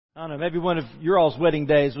I don't know, maybe one of your all's wedding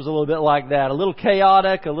days was a little bit like that. A little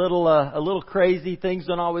chaotic, a little crazy. Things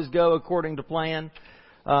don't always go according to plan.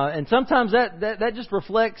 And sometimes that just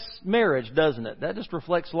reflects marriage, doesn't it? That just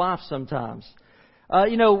reflects life sometimes.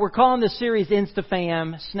 We're calling this series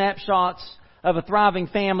InstaFam, snapshots of a thriving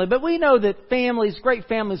family. But we know that great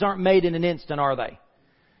families aren't made in an instant, are they?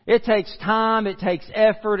 It takes time, it takes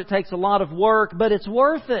effort, it takes a lot of work, but it's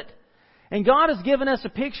worth it. And God has given us a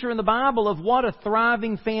picture in the Bible of what a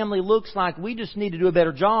thriving family looks like. We just need to do a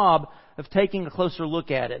better job of taking a closer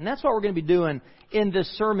look at it. And that's what we're going to be doing in this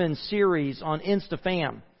sermon series on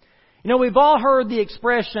InstaFam. We've all heard the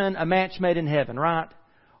expression, a match made in heaven, right?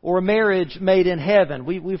 Or a marriage made in heaven.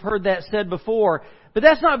 We've heard that said before. But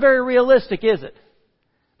that's not very realistic, is it?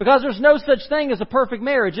 Because there's no such thing as a perfect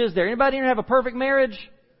marriage, is there? Anybody here have a perfect marriage?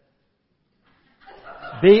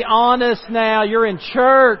 Be honest now. You're in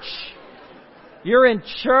church. You're in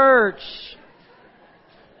church.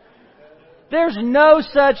 There's no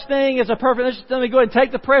such thing as a perfect... Let me go ahead and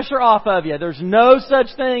take the pressure off of you. There's no such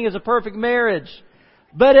thing as a perfect marriage.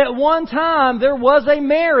 But at one time, there was a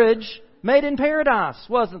marriage made in paradise,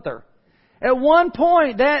 wasn't there? At one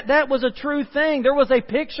point, that was a true thing. There was a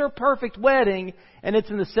picture-perfect wedding, and it's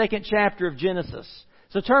in the 2nd chapter of Genesis.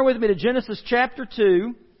 So turn with me to Genesis chapter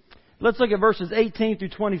 2. Let's look at verses 18 through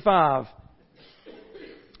 25.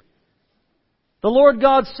 The Lord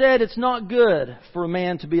God said, "It's not good for a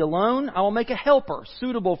man to be alone. I will make a helper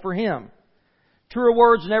suitable for him." Truer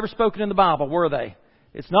words never spoken in the Bible, were they?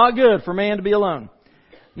 It's not good for a man to be alone.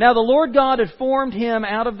 Now the Lord God had formed him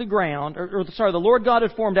out of the ground, the Lord God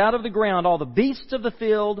had formed out of the ground all the beasts of the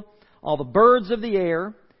field, all the birds of the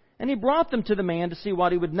air, and He brought them to the man to see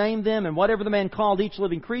what he would name them, and whatever the man called each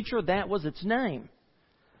living creature, that was its name.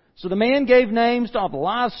 So the man gave names to all the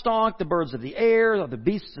livestock, the birds of the air, all the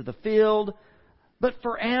beasts of the field. But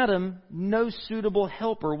for Adam, no suitable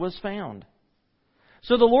helper was found.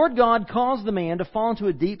 So the Lord God caused the man to fall into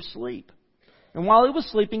a deep sleep. And while he was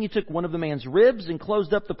sleeping, He took one of the man's ribs and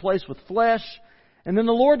closed up the place with flesh. And then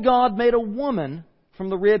the Lord God made a woman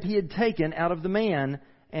from the rib He had taken out of the man,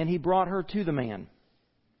 and He brought her to the man.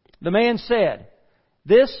 The man said,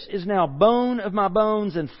 "This is now bone of my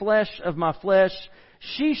bones and flesh of my flesh.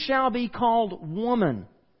 She shall be called woman,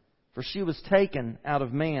 for she was taken out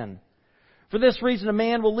of man. For this reason, a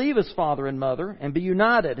man will leave his father and mother and be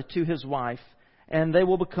united to his wife, and they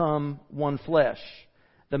will become one flesh.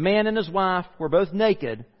 The man and his wife were both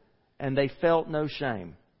naked, and they felt no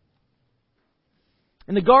shame."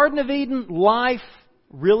 In the Garden of Eden, life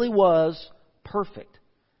really was perfect.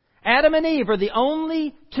 Adam and Eve are the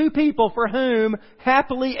only two people for whom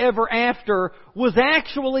happily ever after was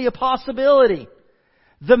actually a possibility.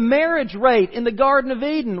 The marriage rate in the Garden of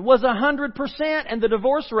Eden was 100%, and the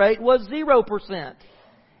divorce rate was 0%.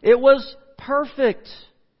 It was perfect.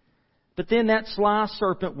 But then that sly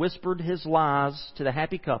serpent whispered his lies to the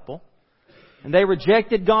happy couple, and they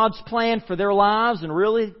rejected God's plan for their lives and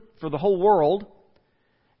really for the whole world,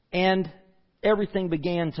 and everything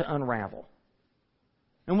began to unravel.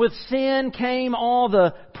 And with sin came all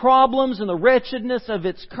the problems and the wretchedness of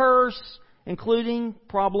its curse, including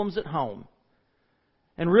problems at home.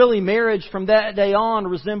 And really, marriage from that day on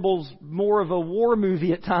resembles more of a war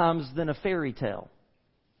movie at times than a fairy tale.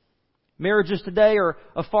 Marriages today are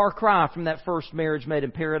a far cry from that first marriage made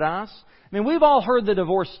in paradise. I mean, we've all heard the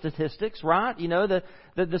divorce statistics, right?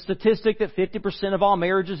 The statistic that 50% of all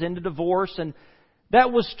marriages end in divorce. And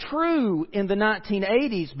that was true in the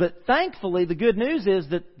 1980s. But thankfully, the good news is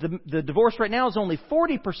that the divorce rate now is only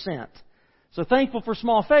 40%. So thankful for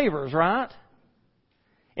small favors, right?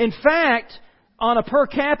 In fact, on a per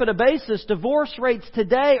capita basis, divorce rates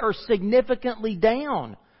today are significantly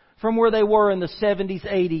down from where they were in the 70s,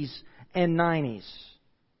 80s, and 90s.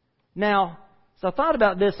 Now, as I thought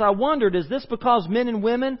about this, I wondered, is this because men and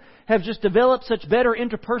women have just developed such better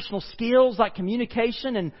interpersonal skills like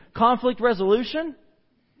communication and conflict resolution?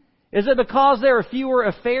 Is it because there are fewer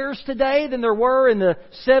affairs today than there were in the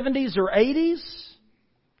 70s or 80s?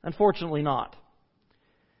 Unfortunately not.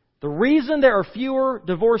 The reason there are fewer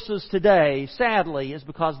divorces today, sadly, is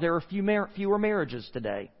because there are fewer marriages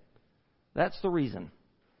today. That's the reason.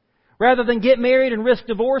 Rather than get married and risk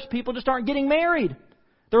divorce, people just aren't getting married.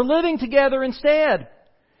 They're living together instead.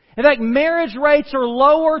 In fact, marriage rates are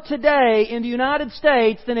lower today in the United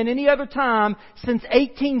States than in any other time since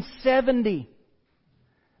 1870.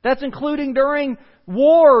 That's including during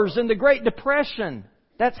wars and the Great Depression.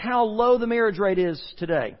 That's how low the marriage rate is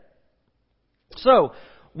today. So,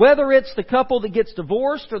 whether it's the couple that gets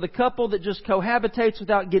divorced or the couple that just cohabitates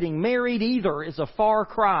without getting married, either is a far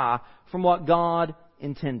cry from what God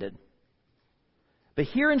intended. But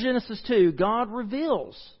here in Genesis 2, God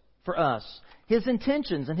reveals for us. His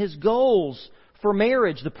intentions and His goals for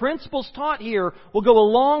marriage. The principles taught here will go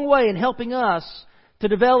a long way in helping us to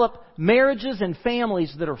develop marriages and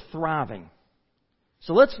families that are thriving.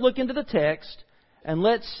 So let's look into the text and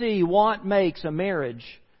let's see what makes a marriage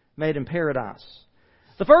made in paradise.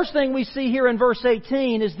 The first thing we see here in verse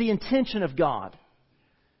 18 is the intention of God.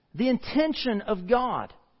 The intention of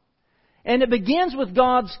God. And it begins with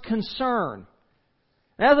God's concern.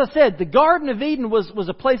 As I said, the Garden of Eden was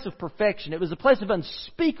a place of perfection. It was a place of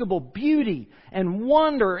unspeakable beauty and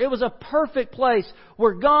wonder. It was a perfect place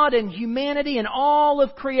where God and humanity and all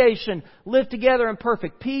of creation lived together in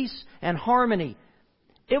perfect peace and harmony.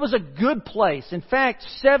 It was a good place. In fact,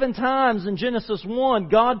 7 times in Genesis 1,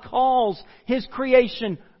 God calls His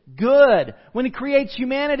creation good. When He creates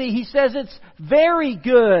humanity, He says it's very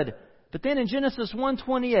good. But then in Genesis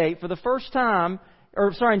 1:28, for the first time,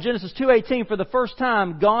 in Genesis 2:18, for the first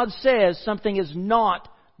time, God says something is not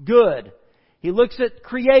good. He looks at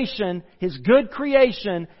creation, His good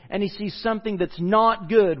creation, and He sees something that's not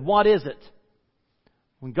good. What is it?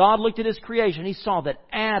 When God looked at His creation, He saw that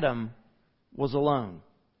Adam was alone.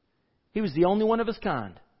 He was the only one of his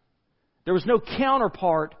kind. There was no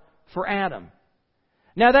counterpart for Adam.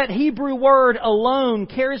 Now that Hebrew word alone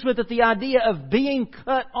carries with it the idea of being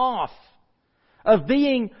cut off, of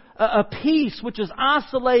being a piece which is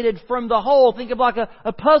isolated from the whole. Think of like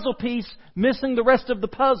a puzzle piece missing the rest of the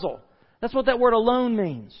puzzle. That's what that word alone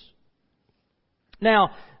means. Now,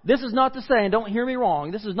 this is not to say, and don't hear me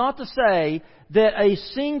wrong, this is not to say that a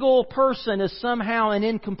single person is somehow an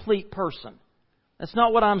incomplete person. That's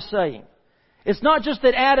not what I'm saying. It's not just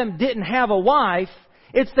that Adam didn't have a wife.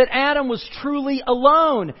 It's that Adam was truly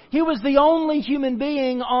alone. He was the only human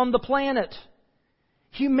being on the planet.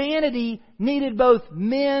 Humanity needed both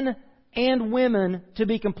men and women to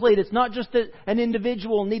be complete. It's not just that an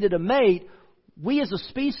individual needed a mate. We as a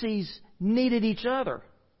species needed each other.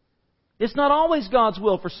 It's not always God's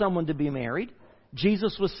will for someone to be married.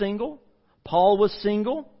 Jesus was single. Paul was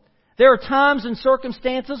single. There are times and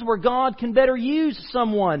circumstances where God can better use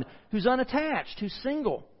someone who's unattached, who's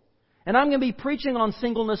single. And I'm going to be preaching on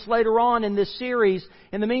singleness later on in this series.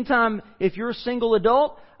 In the meantime, if you're a single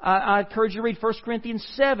adult, I encourage you to read 1 Corinthians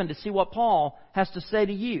 7 to see what Paul has to say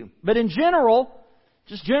to you. But in general,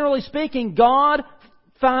 just generally speaking, God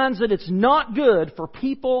finds that it's not good for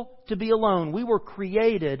people to be alone. We were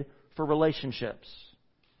created for relationships.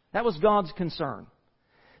 That was God's concern.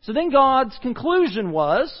 So then God's conclusion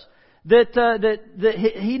was that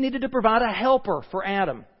He needed to provide a helper for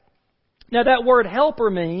Adam. Now that word helper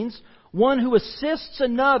means one who assists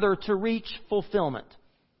another to reach fulfillment.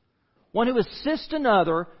 One who assists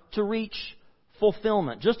another to reach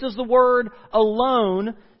fulfillment. Just as the word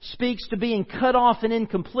alone speaks to being cut off and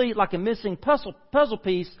incomplete like a missing puzzle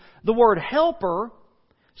piece, the word helper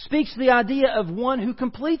speaks to the idea of one who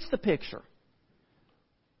completes the picture.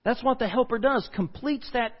 That's what the helper does, completes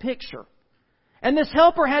that picture. And this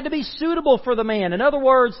helper had to be suitable for the man. In other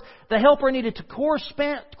words, the helper needed to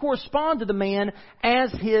correspond to the man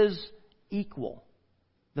as his equal.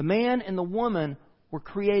 The man and the woman were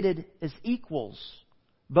created as equals,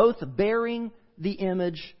 both bearing the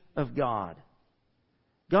image of God.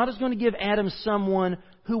 God is going to give Adam someone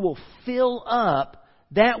who will fill up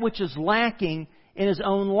that which is lacking in his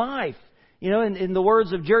own life. You know, in the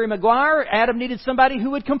words of Jerry Maguire, Adam needed somebody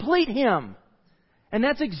who would complete him. And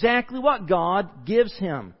that's exactly what God gives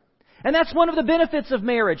him. And that's one of the benefits of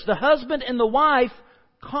marriage. The husband and the wife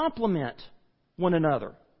complement one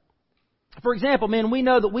another. For example, men, we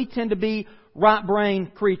know that we tend to be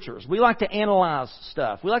right-brained creatures. We like to analyze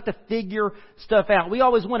stuff. We like to figure stuff out. We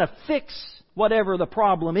always want to fix whatever the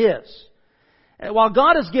problem is. While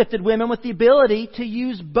God has gifted women with the ability to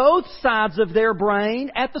use both sides of their brain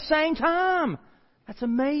at the same time. That's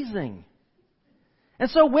amazing. And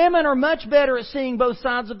so women are much better at seeing both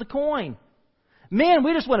sides of the coin. Men,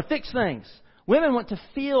 we just want to fix things. Women want to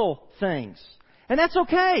feel things. And that's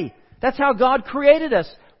okay. That's how God created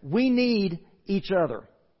us. We need each other.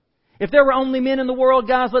 If there were only men in the world,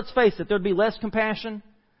 guys, let's face it, there'd be less compassion,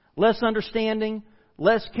 less understanding,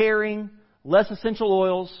 less caring, less essential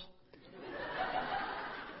oils,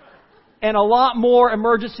 and a lot more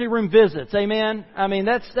emergency room visits. Amen? I mean,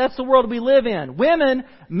 that's the world we live in. Women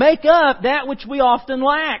make up that which we often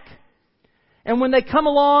lack. And when they come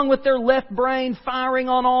along with their left brain firing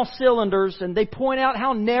on all cylinders and they point out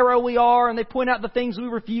how narrow we are and they point out the things we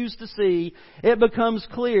refuse to see, it becomes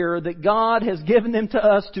clear that God has given them to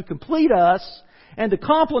us to complete us and to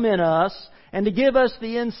complement us and to give us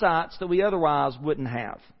the insights that we otherwise wouldn't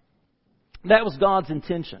have. That was God's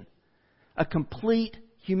intention. A complete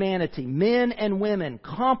humanity, men and women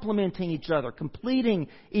complementing each other, completing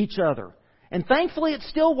each other. And thankfully it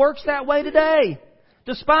still works that way today.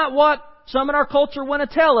 Despite what some in our culture want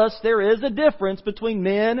to tell us, there is a difference between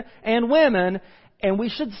men and women, and we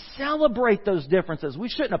should celebrate those differences. We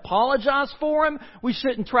shouldn't apologize for them. We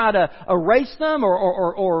shouldn't try to erase them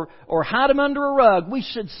or hide them under a rug. We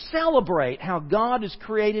should celebrate how God has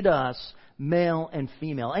created us, male and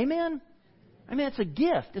female. Amen? Amen. It's a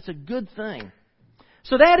gift. It's a good thing.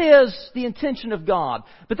 So that is the intention of God.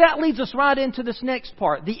 But that leads us right into this next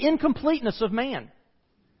part, the incompleteness of man.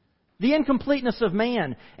 The incompleteness of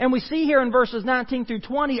man. And we see here in verses 19 through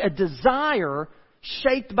 20 a desire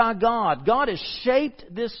shaped by God. God has shaped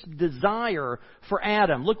this desire for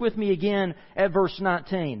Adam. Look with me again at verse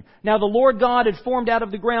 19. Now the Lord God had formed out of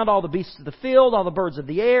the ground all the beasts of the field, all the birds of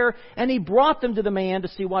the air, and He brought them to the man to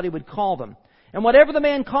see what He would call them. And whatever the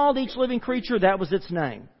man called each living creature, that was its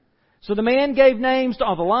name. So the man gave names to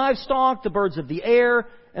all the livestock, the birds of the air,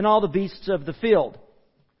 and all the beasts of the field.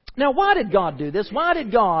 Now, why did God do this? Why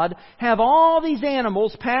did God have all these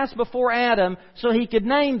animals pass before Adam so He could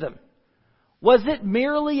name them? Was it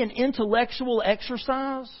merely an intellectual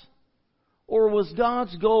exercise? Or was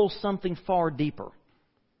God's goal something far deeper?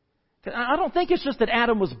 I don't think it's just that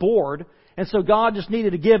Adam was bored, and so God just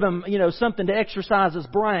needed to give him, something to exercise his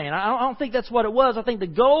brain. I don't think that's what it was. I think the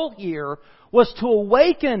goal here was to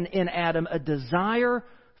awaken in Adam a desire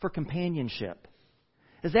for companionship.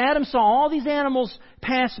 As Adam saw all these animals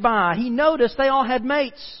pass by, he noticed they all had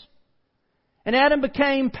mates. And Adam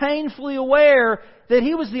became painfully aware that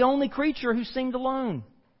he was the only creature who seemed alone.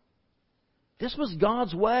 This was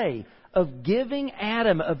God's way of giving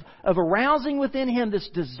Adam, of arousing within him this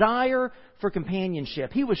desire for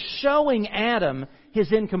companionship. He was showing Adam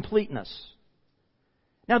his incompleteness.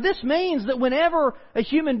 Now this means that whenever a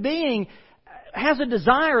human being has a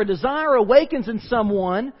desire awakens in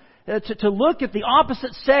someone to look at the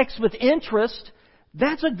opposite sex with interest,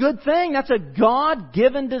 that's a good thing. That's a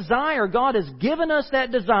God-given desire. God has given us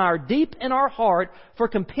that desire deep in our heart for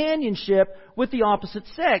companionship with the opposite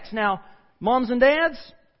sex. Now, moms and dads,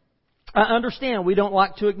 I understand we don't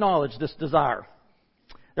like to acknowledge this desire.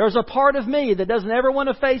 There's a part of me that doesn't ever want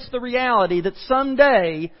to face the reality that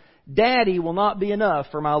someday Daddy will not be enough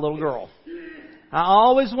for my little girl. I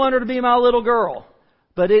always want her to be my little girl.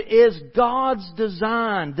 But it is God's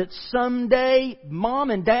design that someday Mom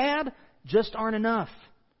and Dad just aren't enough.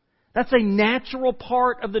 That's a natural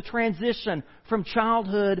part of the transition from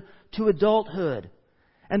childhood to adulthood.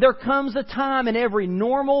 And there comes a time in every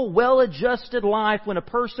normal, well-adjusted life when a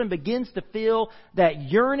person begins to feel that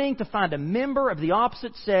yearning to find a member of the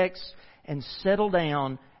opposite sex and settle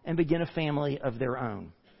down and begin a family of their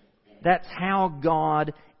own. That's how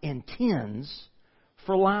God intends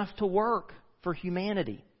for life to work for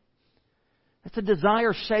humanity. It's a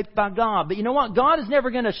desire shaped by God. But you know what? God is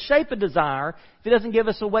never going to shape a desire if He doesn't give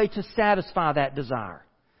us a way to satisfy that desire.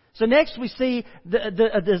 So next we see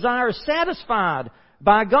a desire is satisfied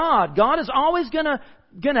by God. God is always going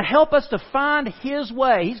to help us to find His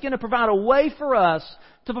way. He's going to provide a way for us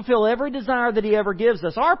to fulfill every desire that He ever gives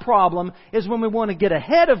us. Our problem is when we want to get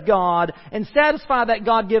ahead of God and satisfy that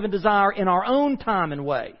God-given desire in our own time and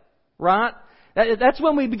way. Right? That's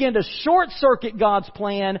when we begin to short-circuit God's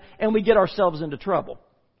plan and we get ourselves into trouble.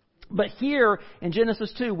 But here in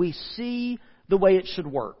Genesis 2, we see the way it should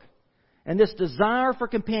work. And this desire for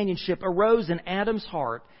companionship arose in Adam's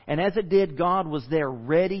heart, and as it did, God was there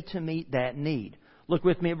ready to meet that need. Look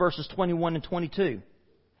with me at verses 21 and 22.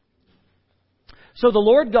 So the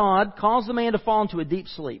Lord God caused the man to fall into a deep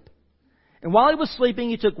sleep. And while he was sleeping,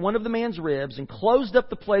 He took one of the man's ribs and closed up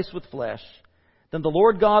the place with flesh. Then the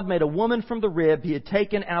Lord God made a woman from the rib He had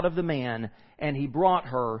taken out of the man, and He brought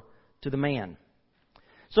her to the man.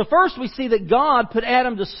 So first we see that God put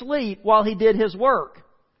Adam to sleep while He did His work.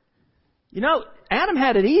 Adam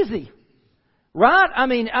had it easy. Right? I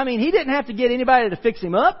mean, he didn't have to get anybody to fix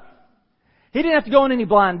him up. He didn't have to go on any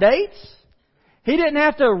blind dates. He didn't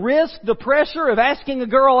have to risk the pressure of asking a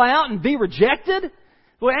girl out and be rejected.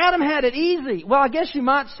 Well, Adam had it easy. Well, I guess you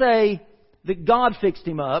might say that God fixed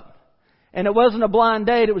him up. And it wasn't a blind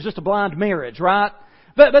date, it was just a blind marriage, right?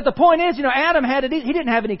 But the point is, Adam had it, he didn't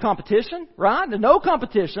have any competition, right? No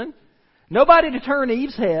competition. Nobody to turn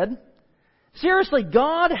Eve's head. Seriously,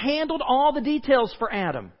 God handled all the details for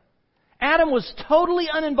Adam. Adam was totally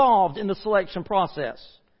uninvolved in the selection process.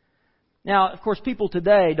 Now, of course, people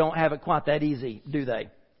today don't have it quite that easy, do they?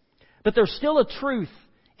 But there's still a truth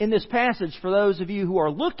in this passage for those of you who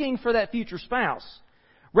are looking for that future spouse.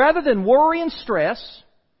 Rather than worry and stress,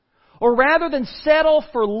 or rather than settle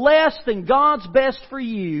for less than God's best for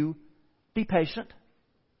you, be patient.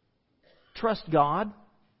 Trust God.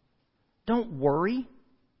 Don't worry.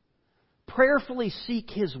 Prayerfully seek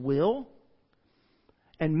His will.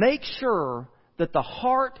 And make sure that the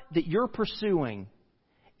heart that you're pursuing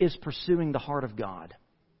is pursuing the heart of God.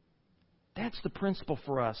 That's the principle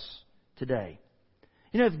for us today.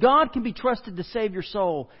 You know, if God can be trusted to save your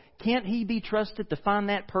soul, can't He be trusted to find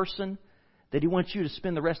that person that He wants you to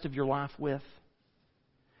spend the rest of your life with?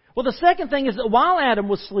 Well, the second thing is that while Adam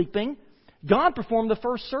was sleeping, God performed the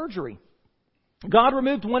first surgery. God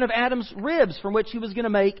removed one of Adam's ribs from which he was going to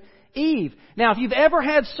make Eve. Now, if you've ever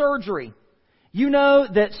had surgery, you know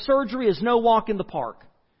that surgery is no walk in the park.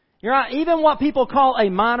 You're right. Even what people call a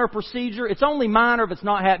minor procedure, it's only minor if it's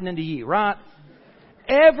not happening to you, right?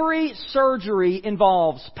 Every surgery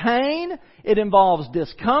involves pain. It involves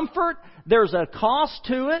discomfort. There's a cost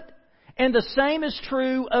to it. And the same is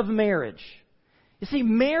true of marriage. You see,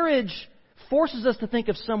 marriage forces us to think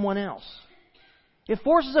of someone else. It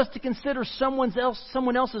forces us to consider someone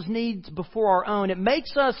else's needs before our own. It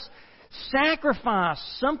makes us sacrifice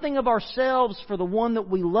something of ourselves for the one that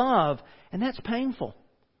we love. And that's painful.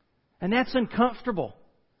 And that's uncomfortable.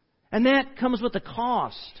 And that comes with a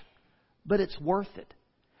cost. But it's worth it.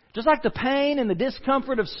 Just like the pain and the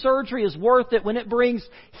discomfort of surgery is worth it when it brings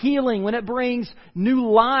healing, when it brings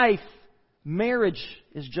new life, marriage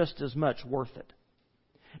is just as much worth it.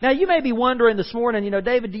 Now, you may be wondering this morning,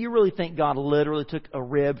 David, do you really think God literally took a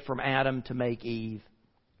rib from Adam to make Eve?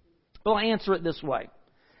 Well, I'll answer it this way.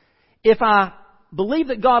 If I believe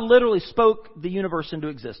that God literally spoke the universe into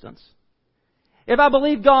existence, if I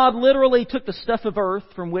believe God literally took the stuff of earth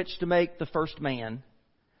from which to make the first man,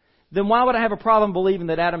 then why would I have a problem believing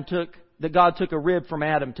that God took a rib from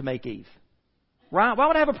Adam to make Eve? Right? Why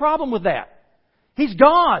would I have a problem with that? He's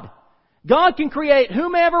God. God can create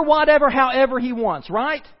whomever, whatever, however He wants,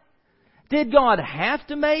 right? Did God have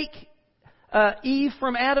to make Eve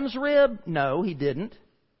from Adam's rib? No, He didn't.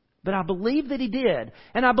 But I believe that He did.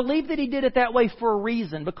 And I believe that He did it that way for a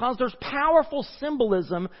reason, because there's powerful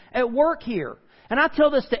symbolism at work here. And I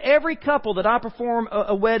tell this to every couple that I perform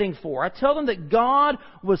a wedding for. I tell them that God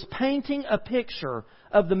was painting a picture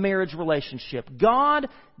of the marriage relationship. God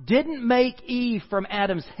didn't make Eve from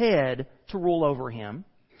Adam's head to rule over him.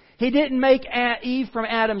 He didn't make Eve from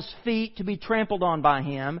Adam's feet to be trampled on by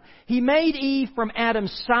him. He made Eve from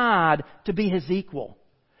Adam's side to be his equal.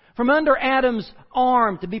 From under Adam's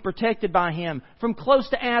arm to be protected by him. From close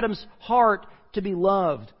to Adam's heart to be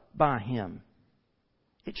loved by him.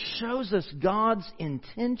 It shows us God's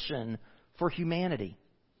intention for humanity.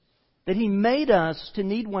 That He made us to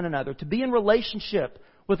need one another, to be in relationship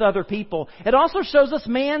with other people. It also shows us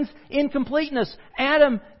man's incompleteness.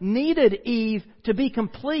 Adam needed Eve to be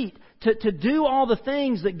complete, to do all the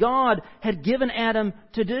things that God had given Adam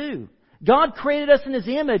to do. God created us in His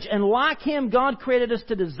image, and like Him, God created us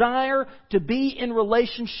to desire to be in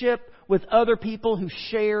relationship with other people who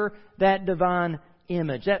share that divine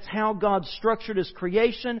image. That's how God structured His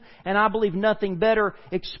creation, and I believe nothing better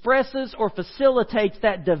expresses or facilitates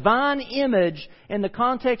that divine image in the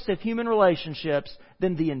context of human relationships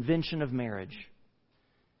than the invention of marriage.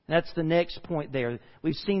 That's the next point there.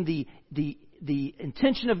 We've seen the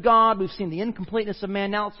intention of God, we've seen the incompleteness of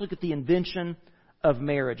man. Now let's look at the invention of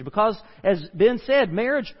marriage. Because, as Ben said,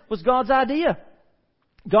 marriage was God's idea.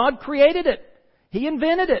 God created it. He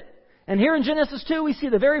invented it. And here in Genesis 2, we see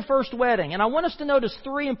the very first wedding. And I want us to notice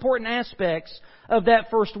three important aspects of that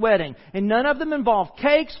first wedding. And none of them involve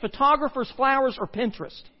cakes, photographers, flowers, or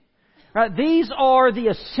Pinterest. Right? These are the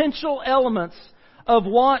essential elements of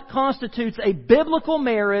what constitutes a biblical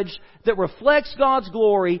marriage that reflects God's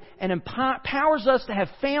glory and empowers us to have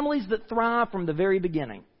families that thrive from the very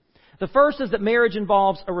beginning. The first is that marriage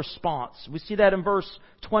involves a response. We see that in verse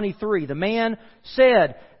 23. The man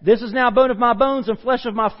said, "This is now bone of my bones and flesh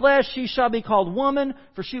of my flesh. She shall be called woman,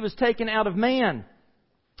 for she was taken out of man."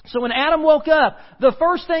 So when Adam woke up, the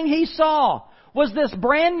first thing he saw was this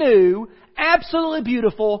brand new, absolutely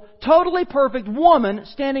beautiful, totally perfect woman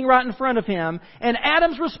standing right in front of him. And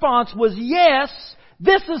Adam's response was, "Yes,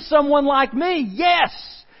 this is someone like me.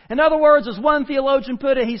 Yes." In other words, as one theologian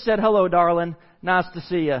put it, he said, "Hello, darling. Nice to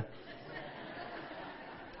see you."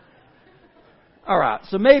 All right,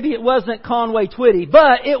 so maybe it wasn't Conway Twitty,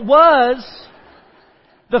 but it was,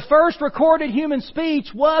 the first recorded human speech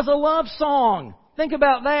was a love song. Think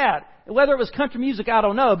about that. Whether it was country music, I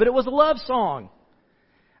don't know, but it was a love song.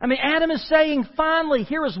 I mean, Adam is saying, finally,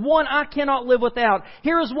 here is one I cannot live without.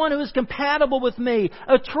 Here is one who is compatible with me.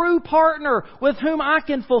 A true partner with whom I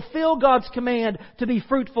can fulfill God's command to be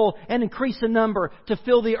fruitful and increase in number, to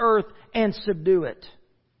fill the earth and subdue it.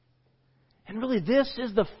 And really, this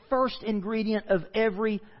is the first ingredient of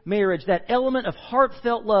every marriage. That element of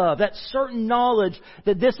heartfelt love. That certain knowledge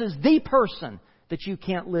that this is the person that you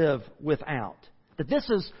can't live without. That this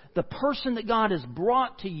is the person that God has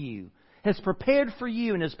brought to you, has prepared for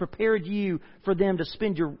you, and has prepared you for them to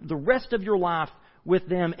spend the rest of your life with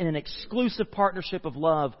them in an exclusive partnership of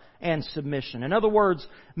love and submission. In other words,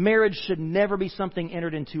 marriage should never be something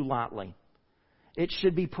entered into lightly. It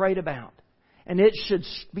should be prayed about. And it should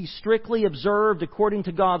be strictly observed according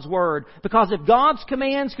to God's Word. Because if God's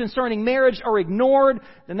commands concerning marriage are ignored,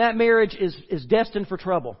 then that marriage is destined for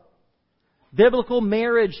trouble. Biblical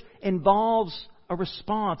marriage involves a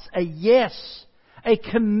response, a yes, a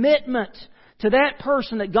commitment to that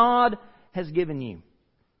person that God has given you.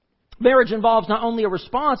 Marriage involves not only a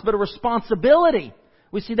response, but a responsibility.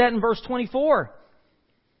 We see that in verse 24.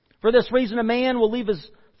 For this reason, a man will leave his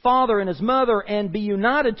father and his mother and be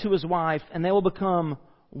united to his wife, and they will become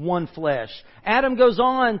one flesh. Adam goes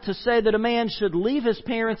on to say that a man should leave his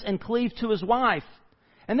parents and cleave to his wife.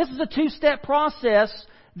 And this is a two-step process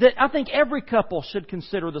that I think every couple should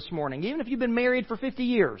consider this morning. Even if you've been married for 50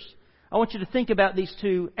 years, I want you to think about these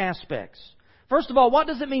two aspects. First of all, what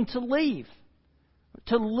does it mean to leave?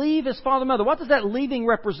 To leave his father and mother. What does that leaving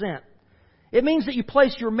represent? It means that you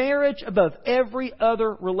place your marriage above every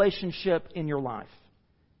other relationship in your life.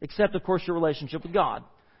 Except, of course, your relationship with God.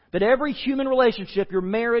 But every human relationship, your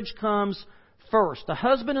marriage comes first. The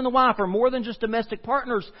husband and the wife are more than just domestic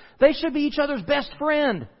partners. They should be each other's best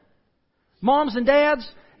friend. Moms and dads,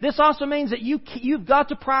 this also means that you've got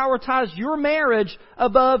to prioritize your marriage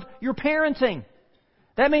above your parenting.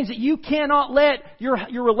 That means that you cannot let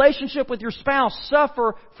your relationship with your spouse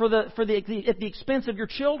suffer at the expense of your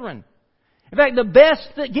children. In fact, the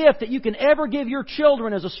best gift that you can ever give your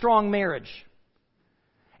children is a strong marriage.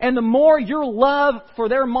 And the more your love for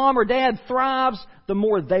their mom or dad thrives, the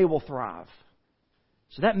more they will thrive.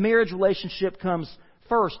 So that marriage relationship comes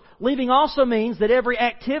first. Leaving also means that every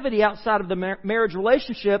activity outside of the marriage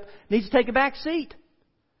relationship needs to take a back seat.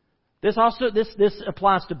 This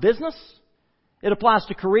applies to business. It applies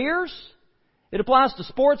to careers. It applies to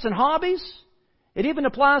sports and hobbies. It even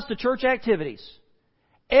applies to church activities.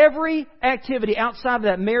 Every activity outside of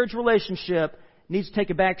that marriage relationship needs to take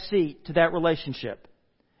a back seat to that relationship.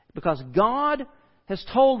 Because God has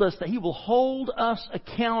told us that He will hold us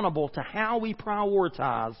accountable to how we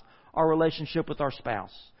prioritize our relationship with our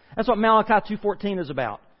spouse. That's what Malachi 2:14 is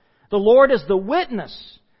about. The Lord is the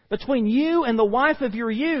witness between you and the wife of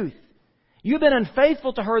your youth. You've been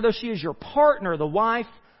unfaithful to her, though she is your partner, the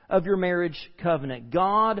wife of your marriage covenant.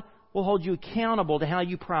 God will hold you accountable to how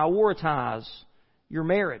you prioritize your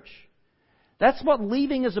marriage. That's what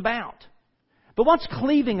leaving is about. But what's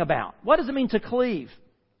cleaving about? What does it mean to cleave?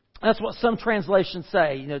 That's what some translations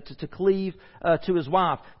say, to cleave to his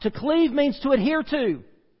wife. To cleave means to adhere to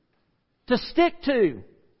stick to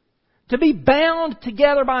be bound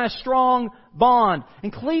together by a strong bond.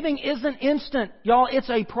 And cleaving isn't instant, y'all.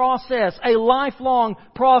 It's a process, a lifelong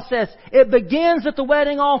process. It begins at the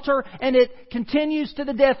wedding altar and it continues to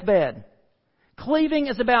the deathbed. Cleaving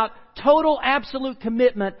is about total, absolute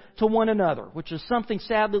commitment to one another, which is something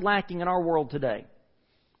sadly lacking in our world today.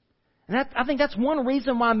 And I think that's one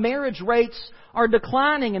reason why marriage rates are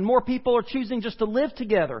declining and more people are choosing just to live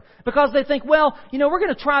together. Because they think, we're going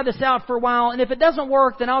to try this out for a while, and if it doesn't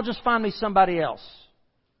work, then I'll just find me somebody else.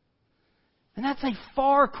 And that's a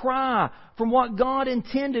far cry from what God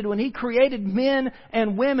intended when He created men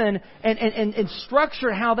and women and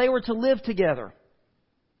structured how they were to live together.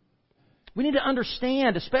 We need to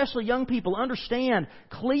understand, especially young people, understand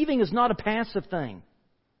cleaving is not a passive thing.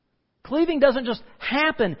 Cleaving doesn't just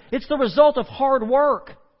happen. It's the result of hard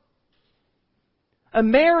work. A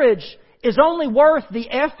marriage is only worth the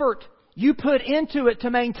effort you put into it to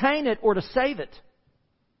maintain it or to save it.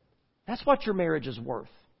 That's what your marriage is worth.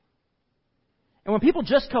 And when people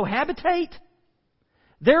just cohabitate,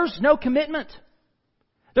 there's no commitment.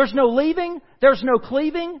 There's no leaving. There's no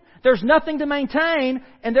cleaving. There's nothing to maintain,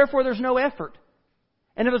 and therefore there's no effort.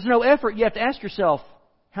 And if there's no effort, you have to ask yourself,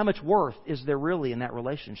 how much worth is there really in that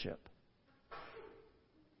relationship?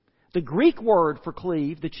 The Greek word for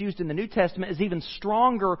cleave that's used in the New Testament is even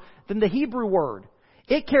stronger than the Hebrew word.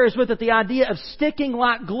 It carries with it the idea of sticking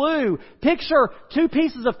like glue. Picture two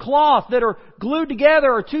pieces of cloth that are glued together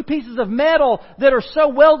or two pieces of metal that are so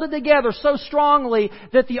welded together so strongly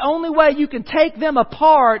that the only way you can take them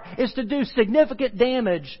apart is to do significant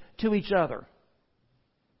damage to each other.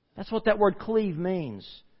 That's what that word cleave means.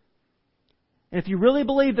 And if you really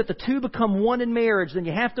believe that the two become one in marriage, then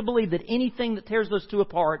you have to believe that anything that tears those two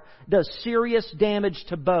apart does serious damage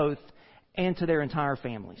to both and to their entire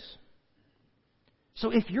families. So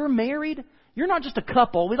if you're married, You're not just a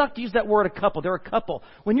couple. We like to use that word, a couple. They're a couple.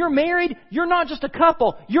 When you're married, you're not just a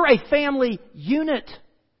couple. You're a family unit.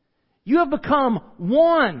 You have become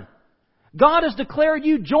one. God has declared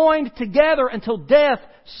you joined together until death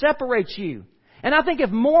separates you. And I think if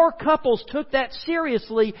more couples took that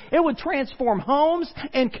seriously, it would transform homes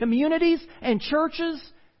and communities and churches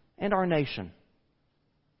and our nation.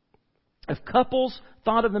 If couples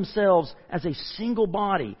thought of themselves as a single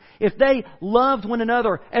body, if they loved one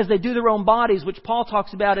another as they do their own bodies, which Paul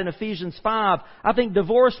talks about in Ephesians 5, I think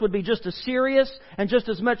divorce would be just as serious and just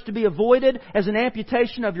as much to be avoided as an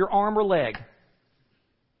amputation of your arm or leg.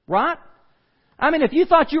 Right? I mean, if you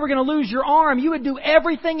thought you were going to lose your arm, you would do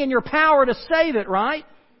everything in your power to save it, right?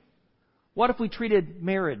 What if we treated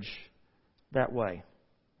marriage that way?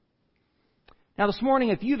 Now this morning,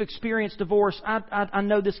 if you've experienced divorce, I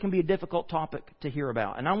know this can be a difficult topic to hear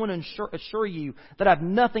about. And I want to assure you that I have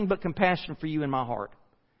nothing but compassion for you in my heart.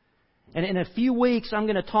 And in a few weeks, I'm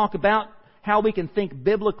going to talk about how we can think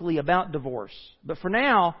biblically about divorce. But for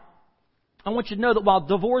now, I want you to know that while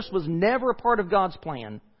divorce was never a part of God's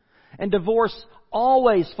plan, and divorce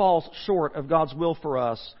always falls short of God's will for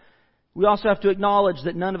us, we also have to acknowledge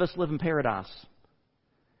that none of us live in paradise.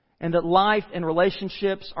 And that life and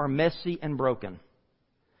relationships are messy and broken.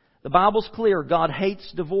 The Bible's clear. God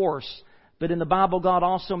hates divorce. But in the Bible, God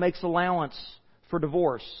also makes allowance for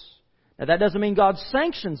divorce. Now that doesn't mean God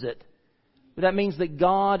sanctions it. But that means that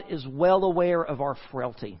God is well aware of our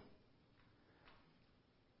frailty.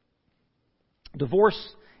 Divorce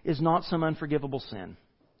is not some unforgivable sin.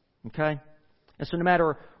 Okay? And so no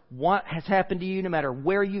matter what has happened to you, no matter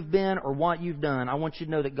where you've been or what you've done, I want you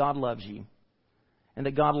to know that God loves you. And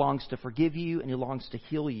that God longs to forgive you and He longs to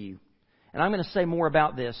heal you. And I'm going to say more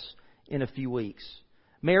about this in a few weeks.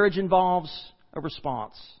 Marriage involves a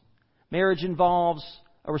response. Marriage involves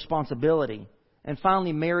a responsibility. And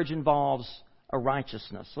finally, marriage involves a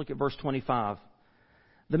righteousness. Look at verse 25.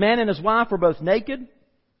 The man and his wife were both naked,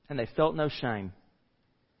 and they felt no shame.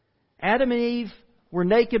 Adam and Eve were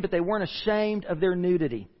naked, but they weren't ashamed of their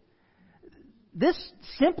nudity. This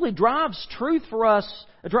simply drives truth for us.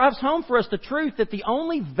 It drives home for us the truth that the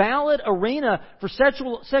only valid arena for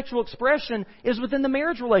sexual expression is within the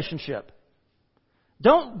marriage relationship.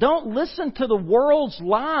 Don't listen to the world's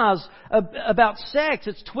lies about sex,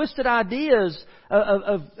 its twisted ideas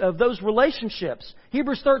of those relationships.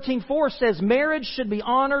 Hebrews 13:4 says, marriage should be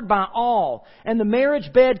honored by all, and the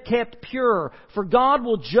marriage bed kept pure, for God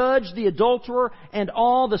will judge the adulterer and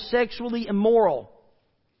all the sexually immoral.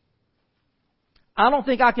 I don't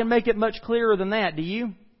think I can make it much clearer than that, do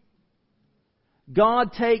you?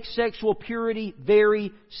 God takes sexual purity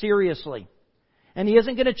very seriously. And He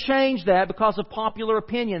isn't going to change that because of popular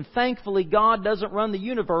opinion. Thankfully, God doesn't run the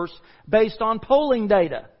universe based on polling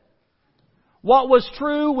data. What was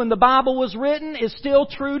true when the Bible was written is still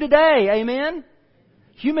true today. Amen?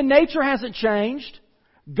 Human nature hasn't changed.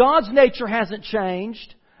 God's nature hasn't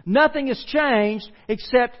changed. Nothing has changed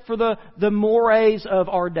except for the mores of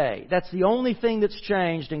our day. That's the only thing that's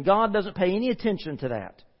changed, and God doesn't pay any attention to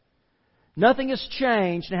that. Nothing has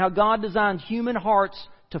changed in how God designed human hearts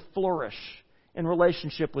to flourish in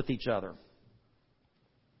relationship with each other.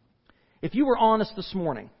 If you were honest this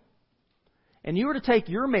morning, and you were to take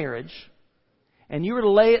your marriage, and you were to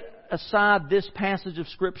lay it aside this passage of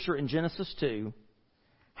Scripture in Genesis 2,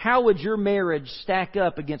 how would your marriage stack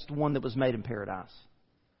up against one that was made in paradise?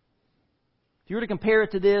 If you were to compare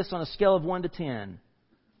it to this on a scale of 1 to 10,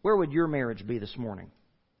 where would your marriage be this morning?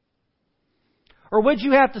 Or would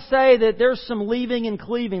you have to say that there's some leaving and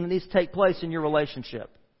cleaving that needs to take place in your relationship?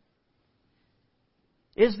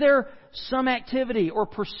 Is there some activity or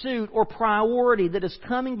pursuit or priority that is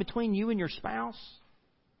coming between you and your spouse?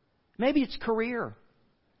 Maybe it's career.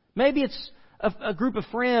 Maybe it's a group of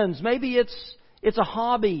friends. Maybe it's a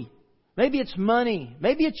hobby. Maybe it's money.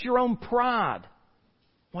 Maybe it's your own pride.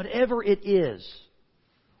 Whatever it is,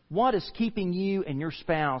 what is keeping you and your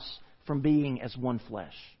spouse from being as one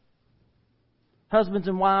flesh? Husbands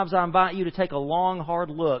and wives, I invite you to take a long, hard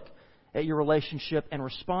look at your relationship and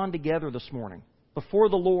respond together this morning before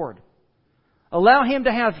the Lord. Allow Him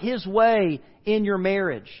to have His way in your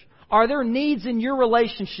marriage. Are there needs in your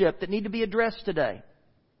relationship that need to be addressed today?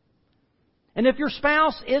 And if your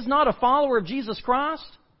spouse is not a follower of Jesus Christ,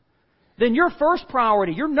 then your first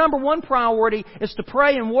priority, your number one priority, is to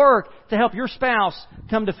pray and work to help your spouse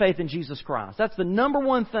come to faith in Jesus Christ. That's the number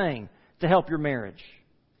one thing to help your marriage.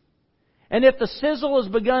 And if the sizzle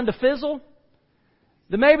has begun to fizzle,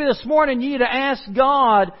 then maybe this morning you need to ask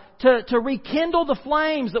God to rekindle the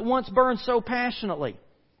flames that once burned so passionately.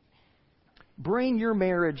 Bring your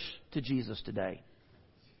marriage to Jesus today.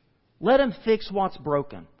 Let Him fix what's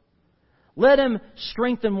broken. Let Him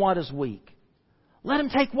strengthen what is weak. Let Him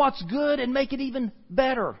take what's good and make it even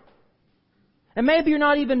better. And maybe you're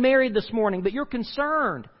not even married this morning, but you're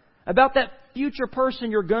concerned about that future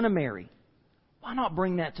person you're going to marry. Why not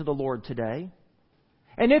bring that to the Lord today?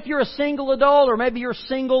 And if you're a single adult, or maybe you're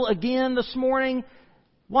single again this morning,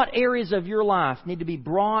 what areas of your life need to be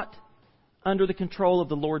brought under the control of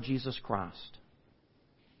the Lord Jesus Christ?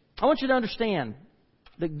 I want you to understand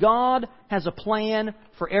that God has a plan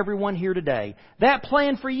for everyone here today. That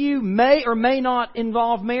plan for you may or may not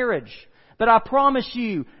involve marriage. But I promise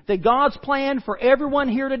you that God's plan for everyone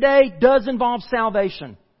here today does involve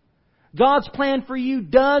salvation. God's plan for you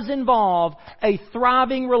does involve a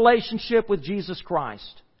thriving relationship with Jesus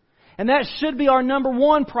Christ. And that should be our number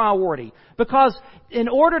one priority. Because in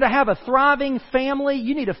order to have a thriving family,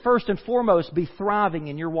 you need to first and foremost be thriving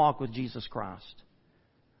in your walk with Jesus Christ.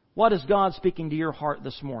 What is God speaking to your heart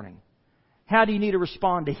this morning? How do you need to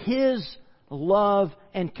respond to His love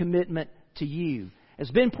and commitment to you?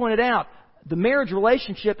 As Ben pointed out, the marriage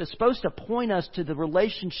relationship is supposed to point us to the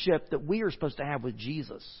relationship that we are supposed to have with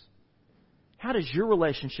Jesus. How does your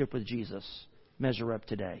relationship with Jesus measure up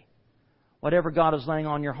today? Whatever God is laying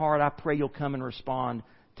on your heart, I pray you'll come and respond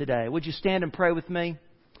today. Would you stand and pray with me?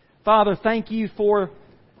 Father, thank You for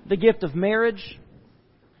the gift of marriage.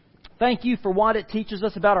 Thank You for what it teaches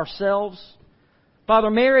us about ourselves. Father,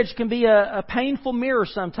 marriage can be a painful mirror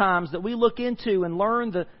sometimes that we look into and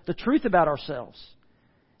learn the truth about ourselves.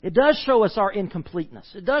 It does show us our incompleteness.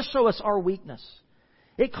 It does show us our weakness.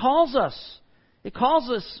 It calls us,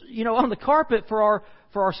 on the carpet for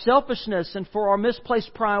our selfishness and for our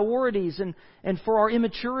misplaced priorities and for our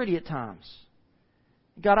immaturity at times.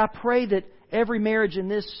 God, I pray that every marriage in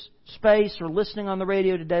this space or listening on the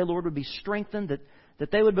radio today, Lord, would be strengthened,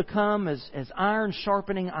 that they would become as iron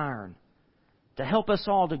sharpening iron, to help us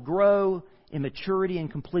all to grow in maturity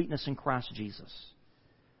and completeness in Christ Jesus.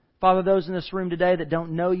 Father, those in this room today that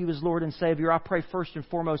don't know You as Lord and Savior, I pray first and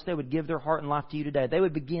foremost they would give their heart and life to You today. They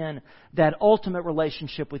would begin that ultimate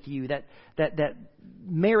relationship with You, that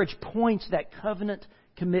marriage points, that covenant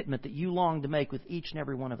commitment that You long to make with each and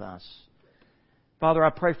every one of us. Father,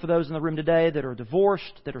 I pray for those in the room today that are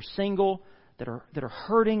divorced, that are single, that are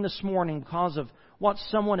hurting this morning because of what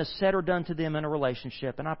someone has said or done to them in a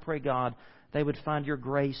relationship. And I pray, God, they would find Your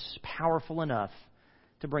grace powerful enough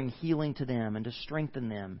to bring healing to them and to strengthen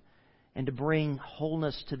them and to bring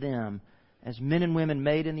wholeness to them as men and women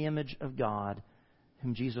made in the image of God,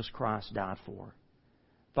 whom Jesus Christ died for.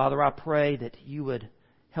 Father, I pray that You would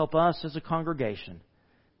help us as a congregation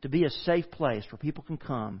to be a safe place where people can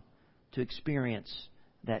come to experience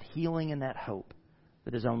that healing and that hope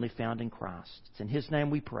that is only found in Christ. It's in His name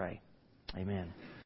we pray. Amen.